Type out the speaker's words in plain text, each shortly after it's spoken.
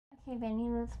Okay, Vanny,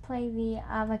 let's play the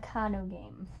avocado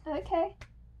game. Okay.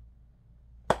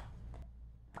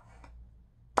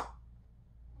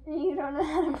 You don't know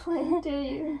how to play it, do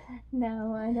you?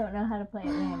 No, I don't know how to play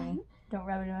it, Vanny. Don't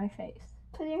rub it in my face.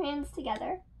 Put your hands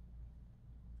together.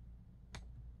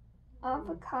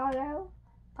 Avocado.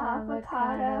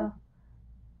 Avocado.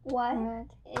 What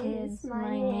is my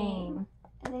name?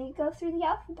 And then you go through the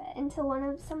alphabet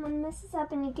until someone messes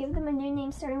up and you give them a new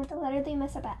name starting with the letter they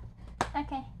mess up at.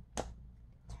 Okay.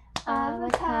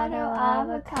 Avocado,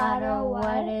 avocado,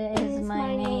 what is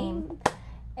my name?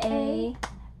 A,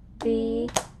 B,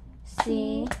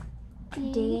 C,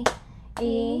 D,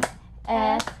 E,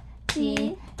 F,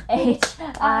 G, H,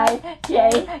 I,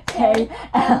 J, K,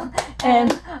 L, M,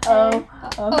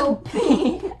 O,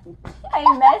 P.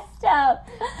 I messed up.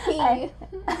 P.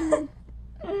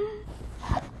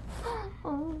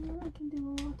 Oh, I can do a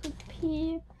lot with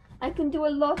P. I can do a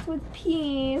lot with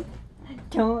P.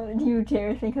 Don't you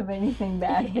dare think of anything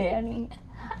bad, Vanny.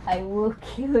 I will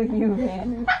kill you,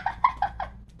 Vanny.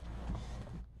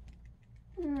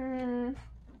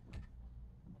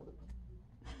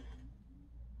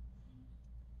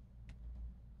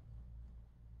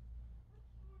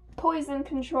 Poison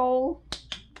control.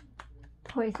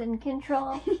 Poison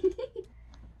control?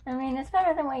 I mean, it's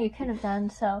better than what you could have done,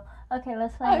 so... Okay,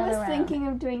 let's play another round. I was thinking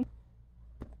of doing...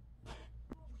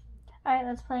 Alright,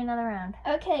 let's play another round.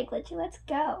 Okay, Glitchy, let's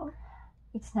go.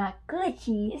 It's not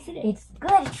glitchy. Yes, it is. It's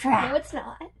glitchtrap. No, it's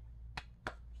not.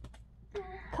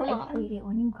 Come on. I hate it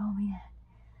when you call me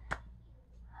that.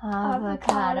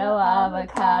 Avocado,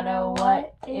 avocado,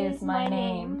 what is my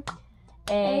name?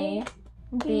 A,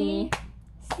 B,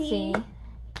 C,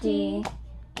 D,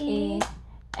 E,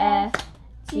 F,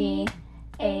 G,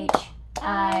 H,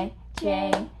 I,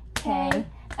 J, K,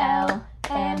 L,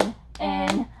 M,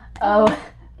 N, O.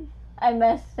 I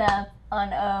messed up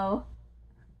on O.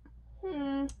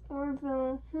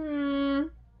 Orville.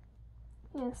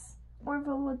 Yes,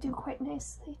 Orville will do quite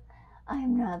nicely.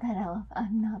 I'm not that elephant.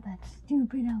 I'm not that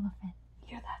stupid elephant.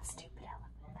 You're that stupid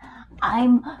elephant.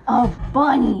 I'm a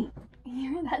bunny.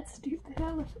 You're that stupid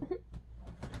elephant.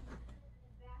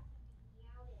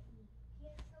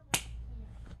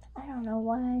 I don't know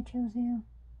why I chose you.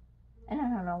 And I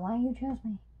don't know why you chose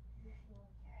me.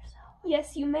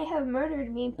 Yes, you may have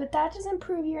murdered me, but that doesn't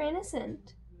prove you're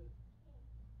innocent.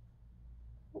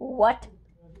 What?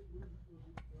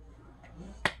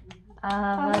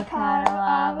 Avocado,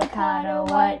 avocado,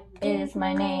 what is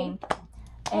my name?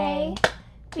 A,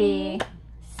 B,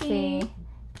 C,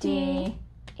 D,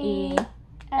 E,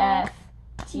 F,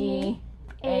 G,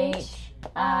 H,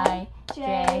 I,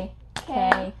 J,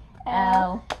 K,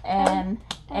 L, M,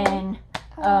 N,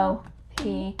 O,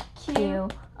 P, Q,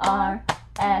 R,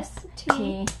 S,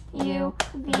 T, U,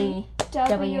 V,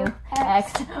 W,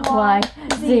 X, Y,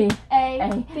 Z,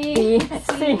 A, B,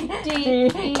 C,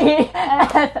 D, E,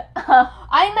 F, O.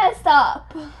 I messed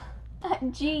up.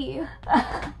 G.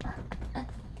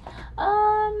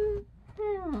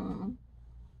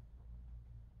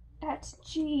 That's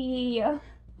G.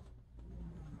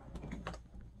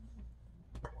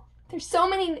 There's so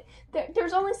many.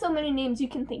 There's only so many names you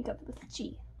can think of with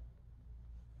G.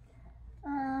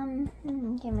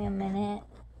 Give me a minute.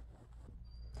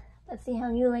 Let's see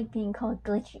how you like being called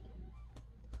glitchy.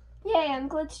 Yay, I'm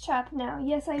glitchtrap now.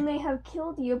 Yes, I may have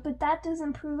killed you, but that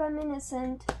doesn't prove I'm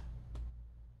innocent.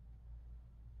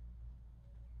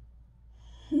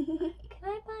 Can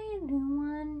I buy a new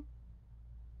one?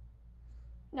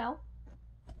 No.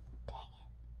 Dang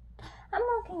it. I'm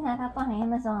looking that up on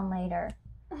Amazon later.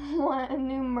 What, a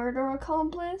new murder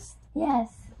accomplice?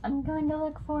 Yes, I'm going to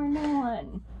look for a new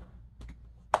one.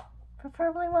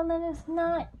 Preferably one that is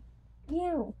not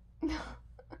you.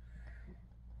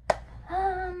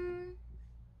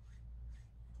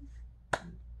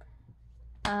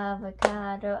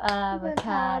 Avocado,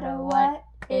 avocado, what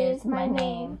is my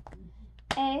name?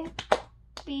 A,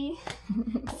 B,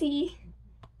 C,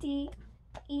 D,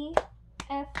 E,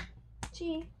 F,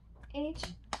 G, H,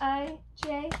 I,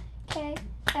 J, K,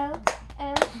 L,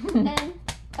 M, N,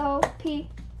 O, P.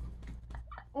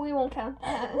 We won't count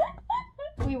that.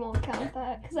 We won't count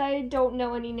that, because I don't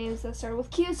know any names that start with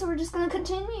Q, so we're just going to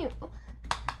continue.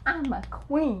 I'm a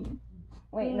queen.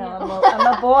 Wait, no, I'm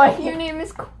a boy. Your name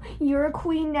is... You're a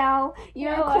queen now.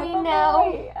 You're no, a queen I'm a now.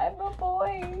 Boy. I'm a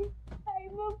boy.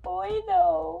 I'm a boy,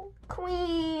 though.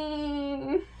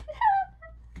 Queen.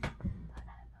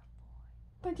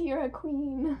 But you're a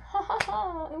queen. Ha ha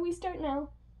ha. And we start now.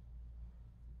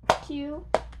 Q,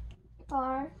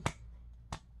 R,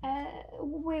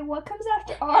 wait, what comes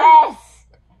after R? S.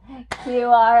 Q,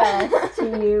 R, S, T,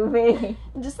 U, V.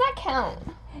 Does that count?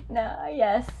 No,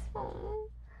 yes. Oh.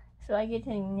 So I get to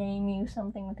name you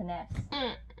something with an S.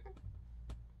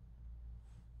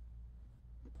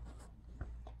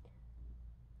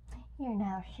 You're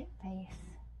now shitface.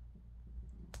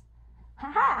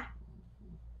 Haha! I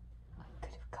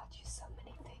could have called you so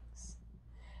many things.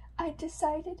 I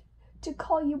decided to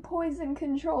call you poison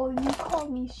control and you called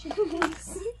me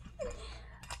shitface.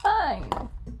 Fine.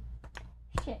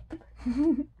 Shit.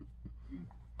 It's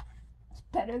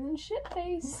better than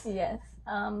shitface. Yes.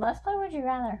 Let's play Would You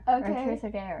Rather. Okay. Or Truth or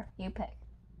Dare. You pick.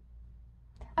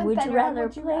 I'm Would you better at rather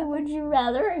Would You play Rather. Would You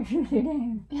Rather or Truth or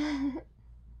Dare?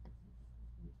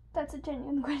 That's a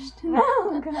genuine question.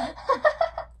 Oh, God.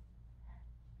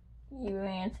 You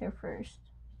answer first.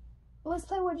 Let's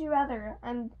play Would You Rather.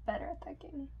 I'm better at that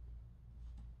game.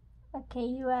 Okay,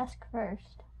 you ask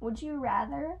first. Would you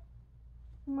rather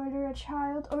murder a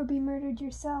child or be murdered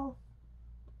yourself?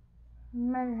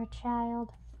 Murder a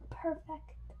child.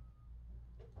 Perfect.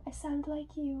 I sound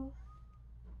like you.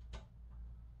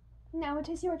 Now it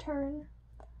is your turn.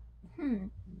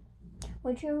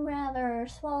 Would you rather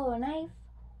swallow a knife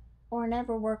or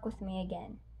never work with me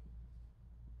again?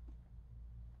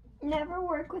 Never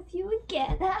work with you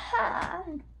again. Haha.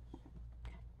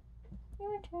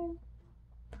 Your turn.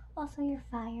 Also, you're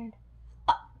fired.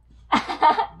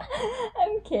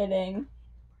 I'm kidding.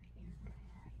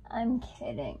 I'm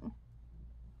kidding.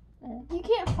 You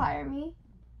can't fire me.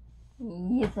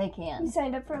 Yes, I You can.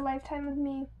 signed up for a lifetime with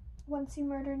me once you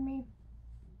murdered me.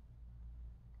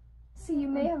 See, you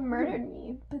may have murdered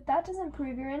me, but that doesn't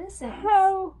prove your innocence.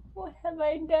 How? What have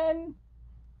I done?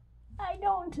 I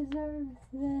don't deserve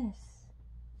this.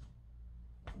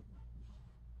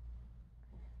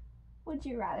 Would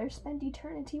you rather spend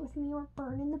eternity with me or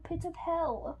burn in the pits of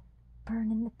hell?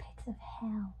 Burn in the pits of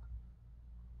hell.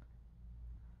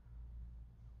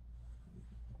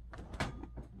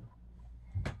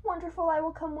 Wonderful, I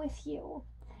will come with you.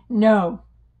 No.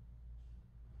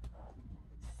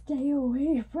 Stay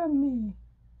away from me.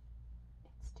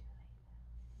 It's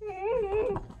too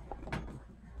late.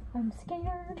 I'm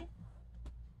scared.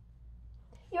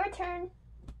 Your turn.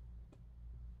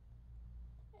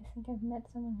 I think I've met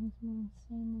someone who's more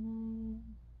insane than I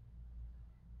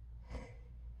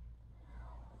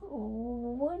am.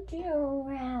 Would you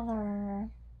rather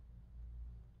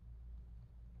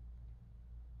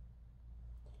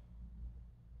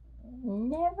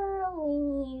never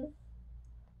leave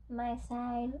my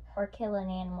side or kill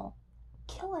an animal?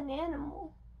 Kill an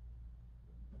animal.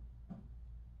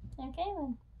 Okay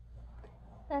then.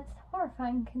 That's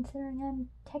horrifying considering I'm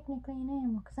technically an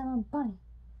animal because I'm a bunny.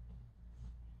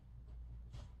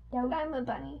 But I'm a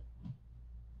bunny.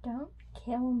 Don't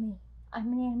kill me.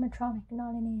 I'm an animatronic,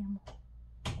 not an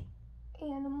animal.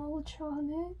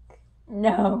 Animatronic.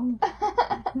 No.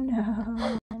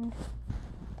 No.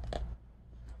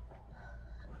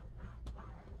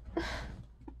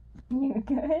 You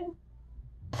good?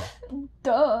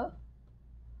 Duh.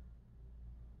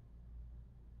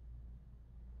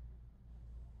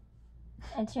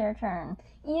 It's your turn.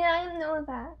 Yeah, I know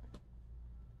that.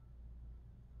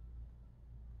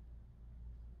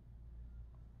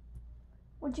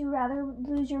 Would you rather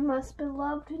lose your most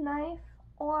beloved knife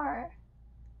or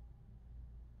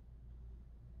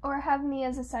have me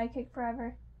as a sidekick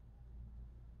forever?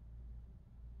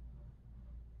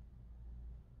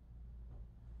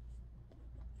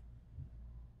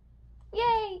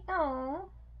 Yay! Oh,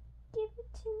 give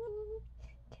it to me.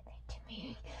 Give it to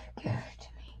me. Give it to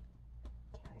me.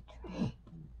 Give it to me.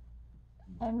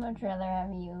 I'd much rather have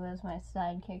you as my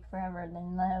sidekick forever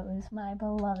than lose my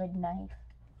beloved knife.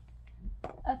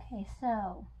 Okay,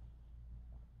 so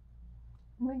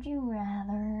would you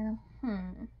rather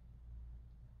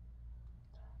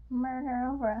murder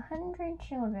over 100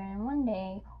 children in one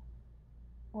day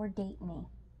or date me?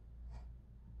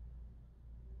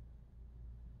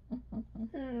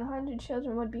 100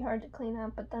 children would be hard to clean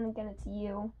up, but then again, it's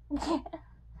you.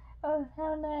 Oh,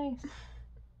 how nice.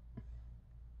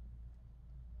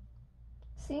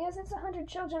 See, as it's 100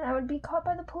 children, I would be caught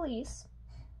by the police.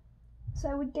 So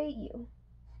I would date you.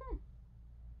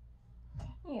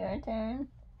 Your turn.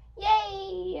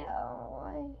 Yay!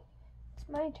 Oh, it's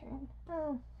my turn.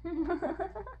 Oh. It's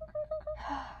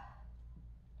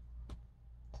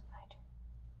my turn.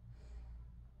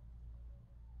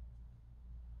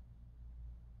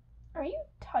 Are you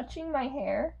touching my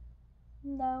hair?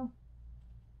 No.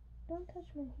 Don't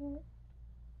touch my hair.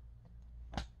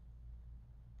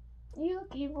 You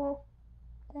look evil.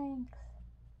 Thanks.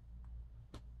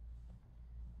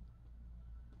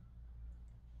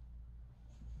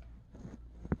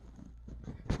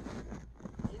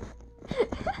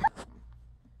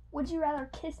 Would you rather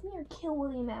kiss me or kill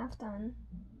William Afton?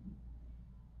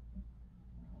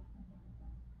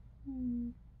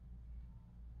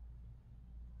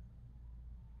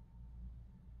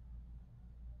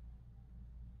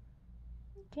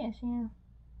 Can't see you.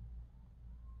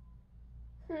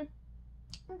 Okay,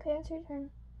 it's your turn.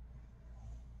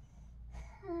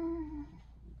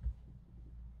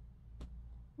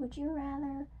 Would you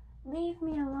rather leave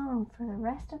me alone for the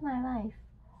rest of my life,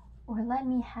 or let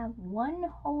me have one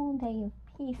whole day of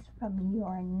peace from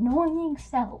your annoying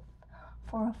self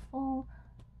for a full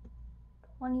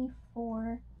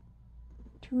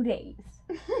 2 days?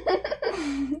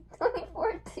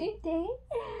 24 2 days?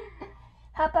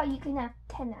 How about you can have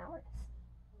 10 hours?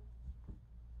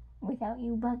 Without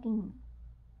you bugging.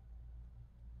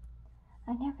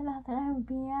 I never thought that I would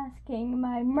be asking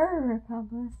my murder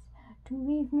accomplice to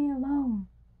leave me alone.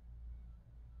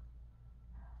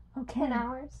 Okay. 10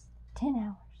 hours. 10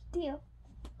 hours. Deal.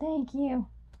 Thank you.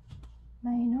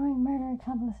 My annoying murder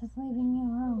accomplice is leaving me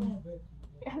alone.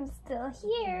 I'm still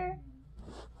here.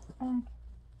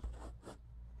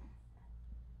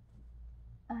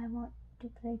 I want to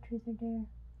play Truth or Dare.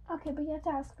 Okay, but you have to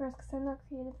ask first because I'm not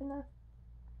creative enough.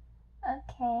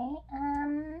 Okay,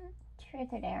 Truth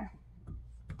or Dare?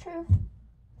 True.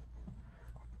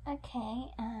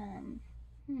 Okay,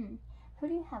 who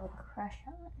do you have a crush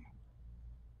on?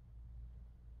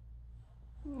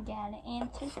 You gotta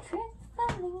answer truthfully.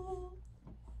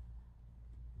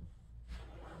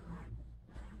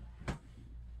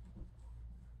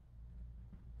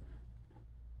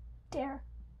 Dare.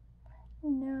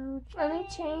 No changing. Let me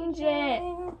change it.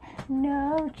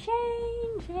 No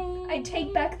changing. I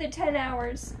take back the 10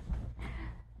 hours.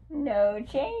 No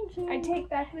changing. I take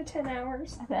back the 10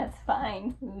 hours. That's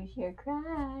fine. Who's your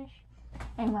crush?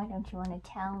 And why don't you want to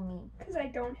tell me? Because I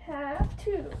don't have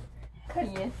to.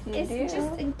 Yes, you It's do.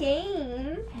 just a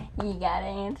game. You gotta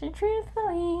answer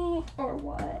truthfully. Or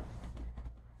what?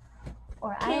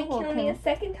 Or I Can't will kill me a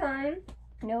second time.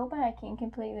 No, but I can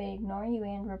completely ignore you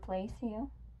and replace you.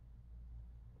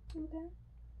 Okay.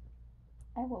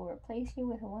 I will replace you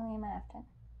with a William Afton.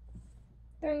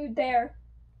 Don't you dare.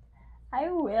 I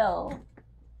will.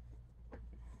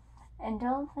 And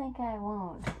don't think I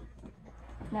won't.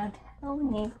 Now tell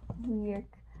me who your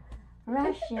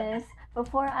crush is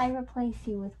before I replace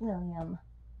you with William.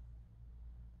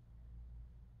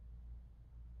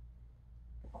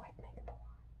 Quick, make up a lie.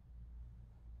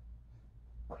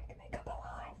 Quick, make up a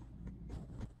lie.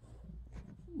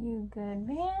 You good,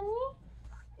 Vanny?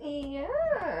 Yeah.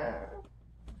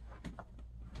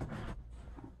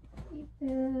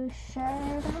 You sure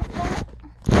about that?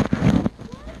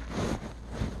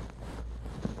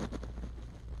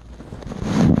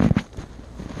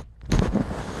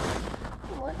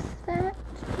 What's that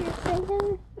you're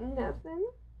saying? Nothing.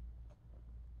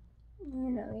 You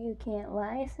know you can't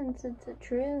lie since it's the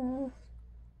truth.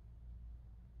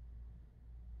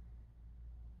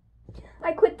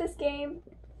 I quit this game.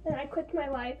 And I quit my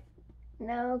life.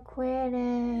 No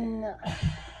quitting.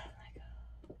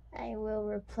 I will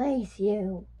replace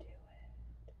you.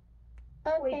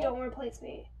 Do it. Okay. Wait, don't replace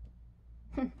me.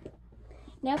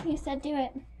 Nope, you said do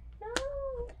it. No.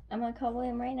 I'm gonna call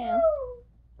William right now.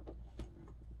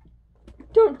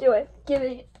 Don't do it. Give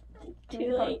it.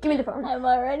 Too late. Give me the phone. I'm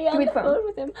already on Give me the the phone. phone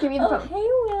with him. Give me the phone. Hey,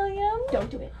 William. Don't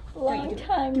do it. Long do it.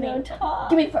 time Give me no the phone. talk.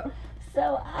 Give me the phone.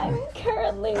 So I'm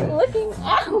currently looking.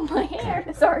 Ow, my hair.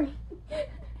 Sorry.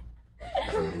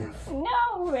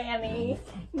 No, Vanny.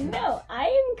 No, I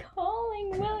am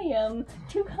calling William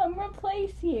to come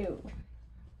replace you.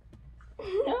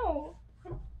 No.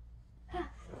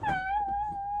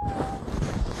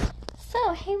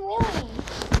 So, hey, Willie.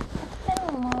 It's been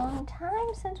a long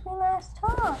time since we last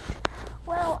talked.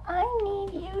 Well, I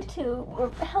need you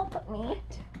to help me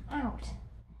out.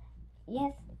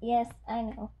 Yes, I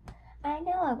know. I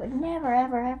would never,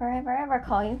 ever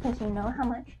call you because you know how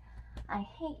much I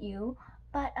hate you.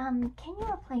 But, can you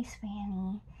replace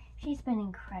Vanny? She's been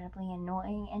incredibly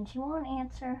annoying and she won't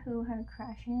answer who her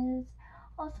crush is.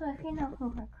 Also, if you know who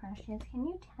her crush is, can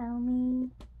you tell me?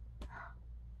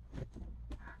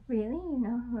 Really? You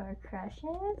know who her crush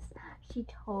is? She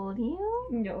told you?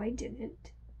 No, I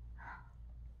didn't.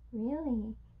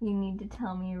 Really? You need to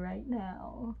tell me right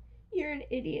now. You're an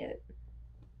idiot.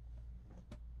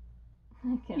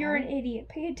 Okay. You're an idiot.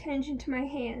 Pay attention to my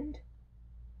hand.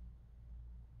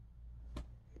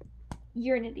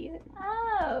 You're an idiot.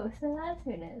 Oh, so that's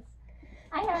who it is.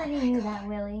 I already knew that,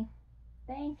 Willie.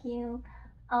 Thank you.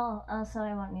 Oh, also,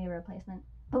 I won't need a replacement.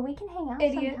 But we can hang out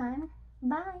Idiot. sometime.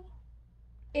 Bye.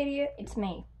 Idiot. It's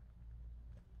me.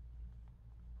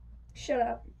 Shut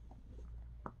up.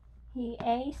 He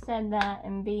A said that,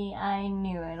 and B, I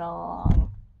knew it all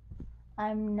along.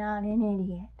 I'm not an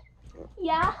idiot.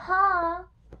 Yeah, huh?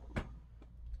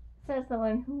 Says the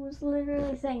one who was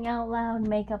literally saying out loud,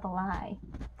 make up a lie.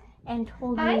 And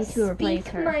told me to replace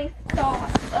her. I speak my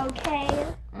thoughts,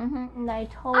 okay? And I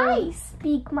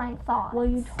speak my thoughts. Well,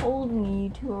 you told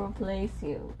me to replace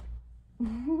you. It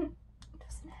was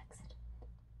an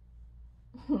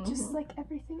accident. Just like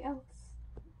everything else.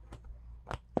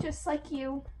 Just like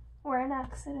you were an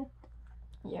accident.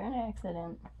 You're an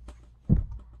accident.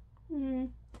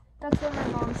 That's what my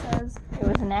mom says. It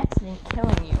was an accident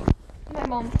killing you. My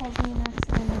mom calls me an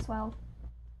accident as well.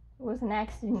 It was an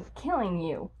accident killing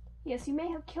you. Yes, you may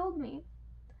have killed me.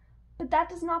 But that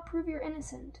does not prove you're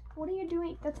innocent. What are you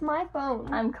doing? That's my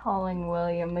phone. I'm calling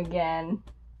William again.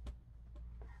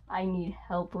 I need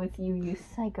help with you, you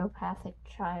psychopathic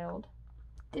child.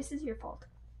 This is your fault.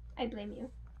 I blame you.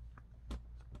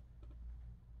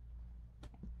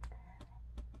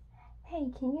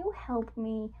 Hey, can you help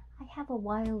me? I have a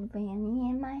wild Vanny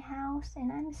in my house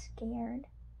and I'm scared.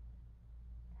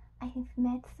 I've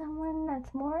met someone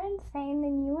that's more insane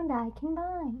than you and I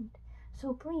combined.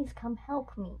 So please come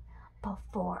help me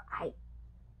before I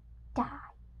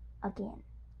die again.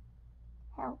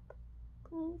 Help.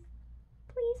 Please.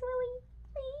 Please, Willie.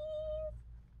 Please.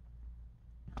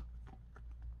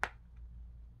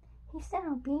 He said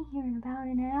I'll be here in about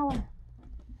an hour.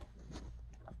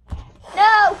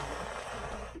 No!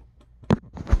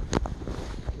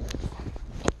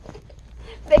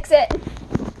 Fix it.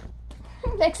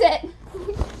 Fix it.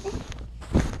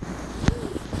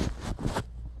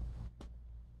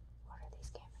 What are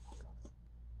these camera angles?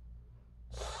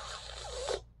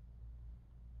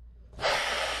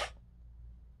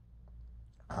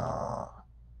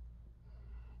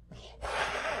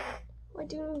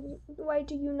 Why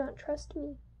do you not trust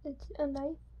me? It's a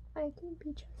knife. I can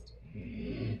be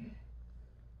trusted.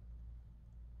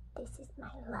 This is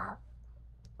my love.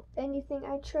 If anything,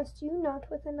 I trust you not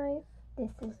with a knife.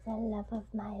 This is the love of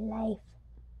my life.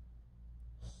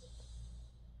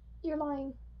 You're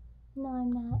lying. No,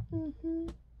 I'm not.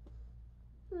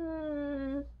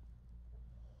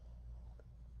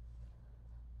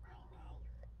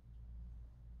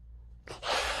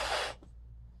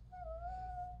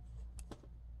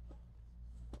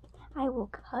 I will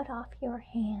cut off your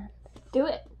hands. Do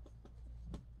it.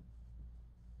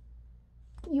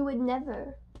 You would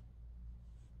never.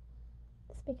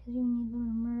 It's because you need them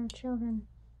to murder children.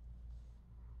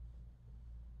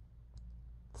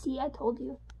 See, I told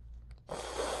you.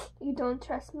 You don't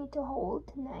trust me to hold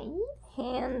tonight?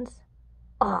 Hands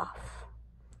off.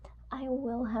 I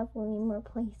will have William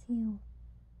replace you.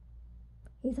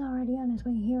 He's already on his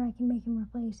way here. I can make him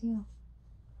replace you.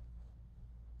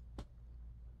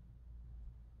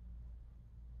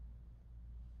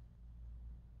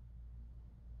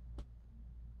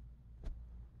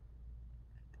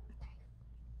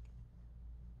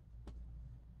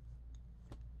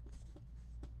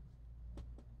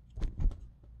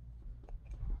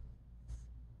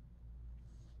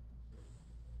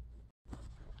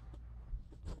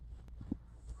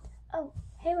 Oh,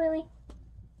 hey Willie.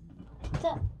 What's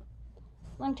up?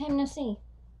 Long time no see.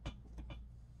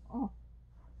 Oh.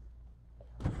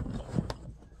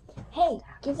 Hey,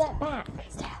 give that back.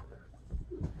 Stop.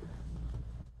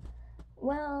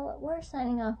 Well, we're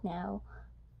signing off now.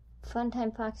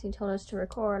 Funtime Foxy told us to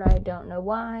record. I don't know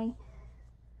why.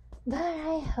 But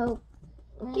I hope...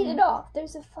 Get it off.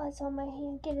 There's a fuzz on my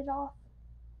hand. Get it off.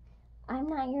 I'm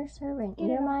not your servant.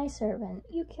 You're my servant.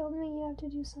 You killed me. You have to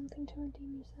do something to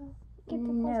redeem yourself. Get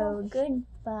the No,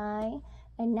 goodbye.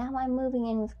 And now I'm moving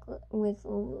in with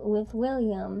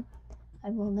William. I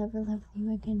will never live with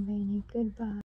you again, Vanny. Goodbye.